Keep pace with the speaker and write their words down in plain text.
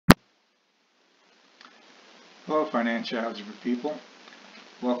Hello financial algebra people.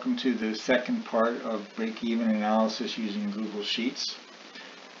 Welcome to the second part of break-even analysis using Google Sheets.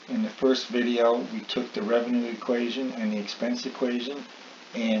 In the first video we took the revenue equation and the expense equation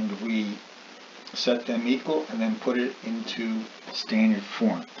and we set them equal and then put it into standard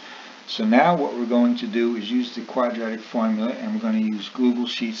form. So now what we're going to do is use the quadratic formula, and we're going to use Google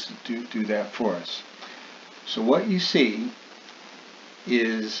Sheets to do that for us. So what you see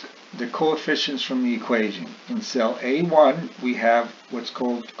is the coefficients from the equation. In cell A1 we have what's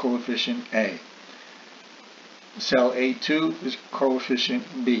called coefficient A. Cell A2 is coefficient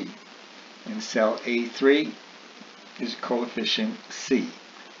B. In cell A3 is coefficient C.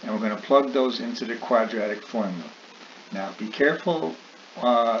 And we're going to plug those into the quadratic formula. Now be careful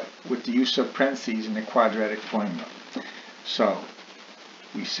with the use of parentheses in the quadratic formula. So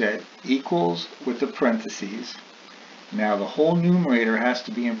we set equals with the parentheses. Now the whole numerator has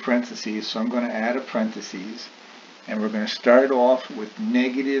to be in parentheses, so I'm going to add a parentheses, and we're going to start off with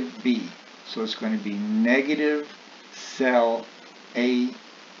negative b. So it's going to be negative cell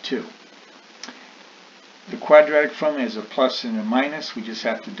A2. The quadratic formula is a plus and a minus. We just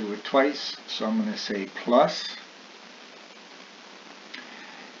have to do it twice. So I'm going to say plus.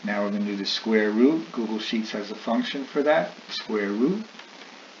 Now we're going to do the square root. Google Sheets has a function for that, square root.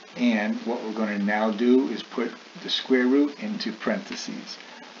 And what we're going to now do is put the square root into parentheses.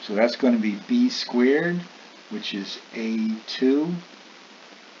 So that's going to be b squared, which is A2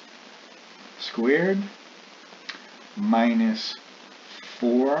 squared, minus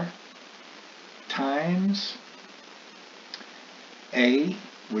 4 times A,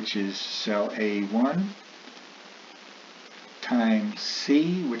 which is cell A1, times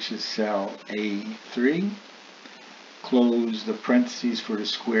C, which is cell A3. Close the parentheses for the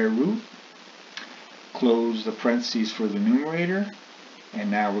square root, close the parentheses for the numerator,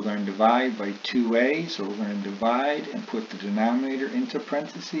 and now we're going to divide by 2a, so we're going to divide and put the denominator into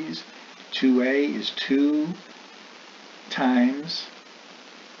parentheses. 2a is 2 times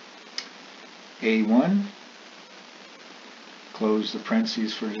a1, close the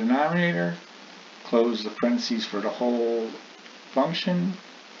parentheses for the denominator, close the parentheses for the whole function,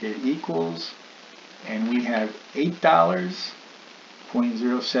 it equals, and we have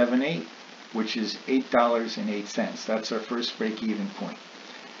 $8.078, which is $8.08. That's our first break-even point.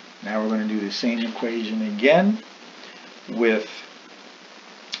 Now we're going to do the same equation again with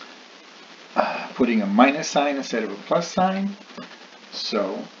putting a minus sign instead of a plus sign.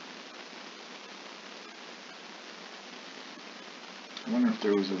 So I wonder if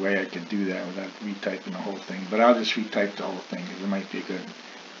there was a way I could do that without retyping the whole thing, but I'll just retype the whole thing because it might be a good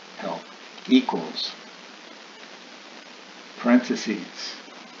help. Equals parentheses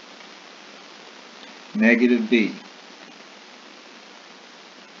negative b,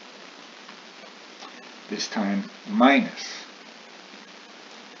 this time minus,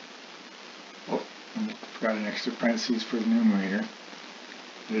 I forgot an extra parentheses for the numerator.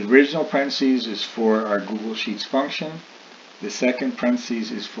 The original parentheses is for our Google Sheets function. The second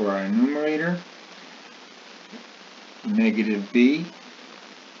parentheses is for our numerator, negative b.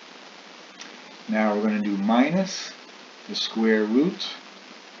 Now we're going to do minus the square root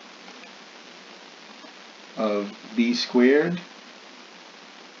of b squared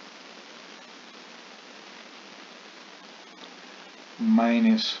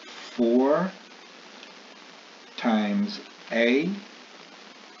minus 4 times a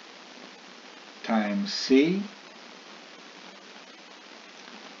times c.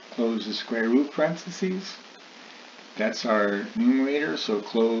 Close the square root parentheses. That's our numerator, so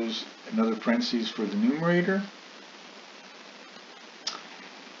close another parentheses for the numerator.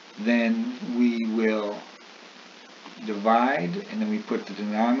 Then we will divide, and then we put the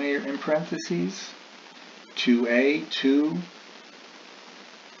denominator in parentheses. 2a, 2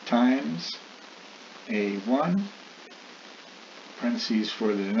 times a1, parentheses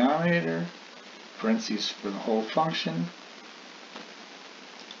for the denominator, parentheses for the whole function,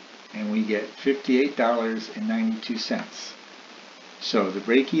 and we get $58.92. So the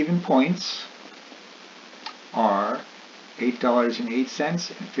break-even points are $8.08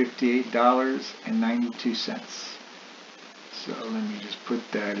 and $58.92. So let me just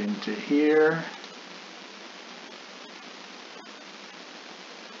put that into here.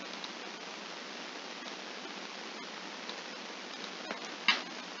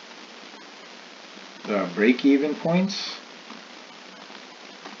 The break-even points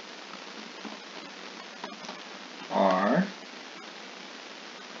are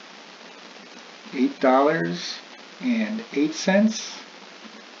 $8.08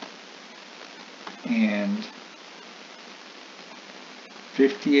 and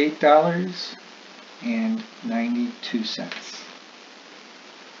 $58.92. $1,000,000.92.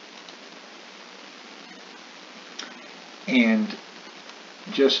 And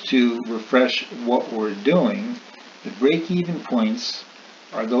just to refresh what we're doing, the break-even points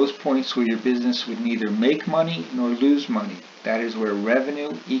are those points where your business would neither make money nor lose money. That is where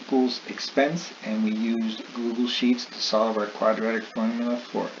revenue equals expense, and we used Google Sheets to solve our quadratic formula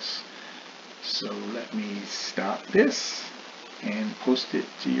for us. So let me stop this and post it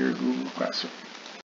to your Google Classroom.